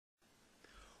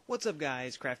What's up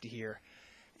guys, Crafty here,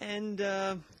 and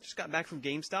just got back from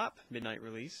GameStop, midnight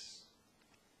release,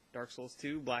 Dark Souls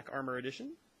 2 Black Armor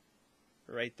Edition,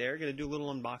 right there. Gonna do a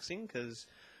little unboxing, because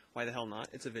why the hell not,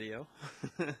 it's a video.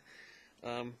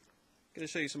 Gonna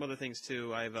show you some other things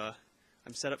too. I'm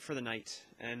set up for the night,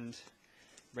 and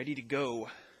ready to go.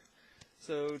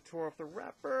 So, tore off the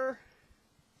wrapper.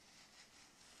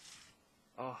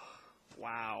 Oh,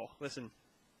 wow, listen.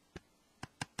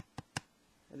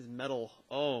 That is metal.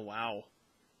 Oh, wow.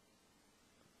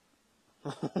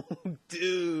 Oh,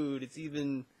 dude, it's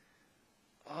even...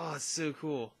 Oh, it's so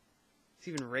cool. It's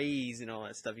even raised and all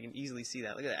that stuff. You can easily see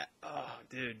that. Look at that. Oh,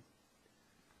 dude.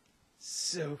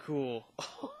 So cool.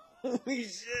 Holy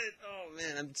shit. Oh,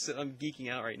 man, I'm geeking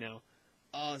out right now.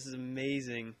 Oh, this is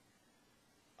amazing.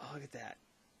 Oh, look at that.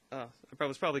 Oh, I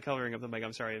was probably coloring up the mic.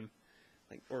 I'm sorry. I'm,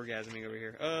 like, orgasming over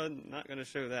here. Not gonna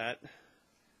show that.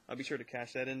 I'll be sure to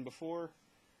cash that in before...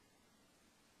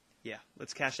 Yeah,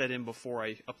 let's cash that in before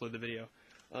I upload the video,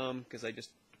 because I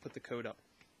just put the code up.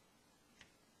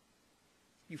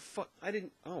 I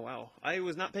didn't, oh wow, I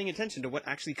was not paying attention to what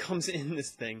actually comes in this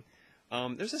thing.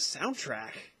 There's a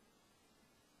soundtrack.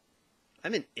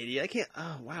 I'm an idiot, I can't,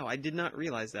 oh wow, I did not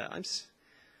realize that.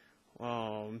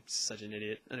 I'm such an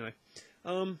idiot. Anyway,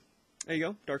 there you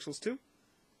go, Dark Souls 2,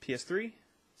 PS3,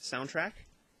 soundtrack.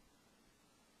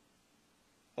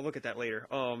 I'll look at that later.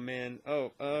 Oh, man.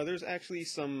 Oh, there's actually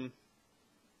some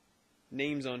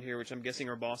names on here, which I'm guessing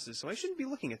are bosses, so I shouldn't be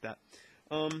looking at that.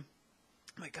 Oh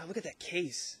my god, look at that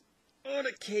case. Oh,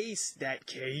 the case. That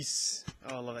case.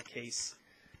 Oh, I love that case.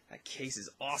 That case is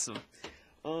awesome.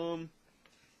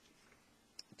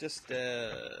 Just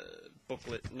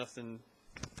booklet, nothing.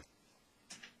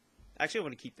 Actually, I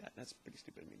want to keep that. That's pretty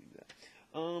stupid of me to do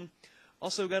that.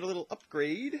 Also got a little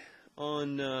upgrade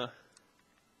on,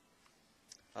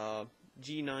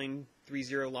 G930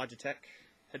 Logitech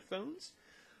headphones.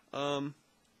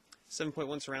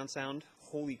 7.1 surround sound.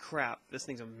 Holy crap, this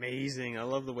thing's amazing. I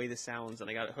love the way this sounds, and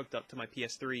I got it hooked up to my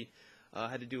PS3. I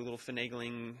had to do a little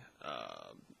finagling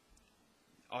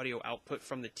audio output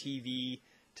from the TV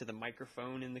to the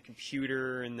microphone in the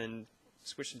computer, and then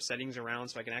switch some settings around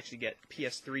so I can actually get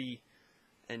PS3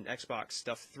 and Xbox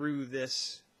stuff through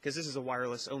this, because this is a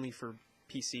wireless only for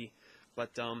PC,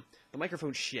 but the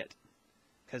microphone's shit.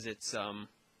 Because it's a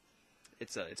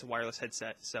wireless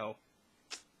headset, so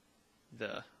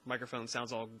the microphone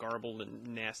sounds all garbled and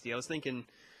nasty. I was thinking,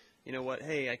 you know what,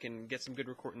 hey, I can get some good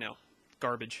recording now.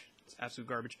 Garbage. It's absolute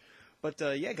garbage. But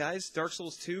yeah, guys, Dark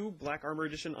Souls 2 Black Armor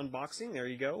Edition unboxing. There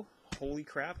you go. Holy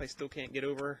crap, I still can't get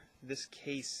over this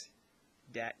case.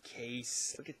 That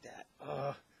case. Look at that.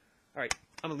 Alright,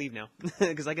 I'm gonna leave now,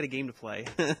 because I got a game to play.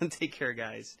 Take care,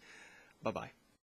 guys. Bye-bye.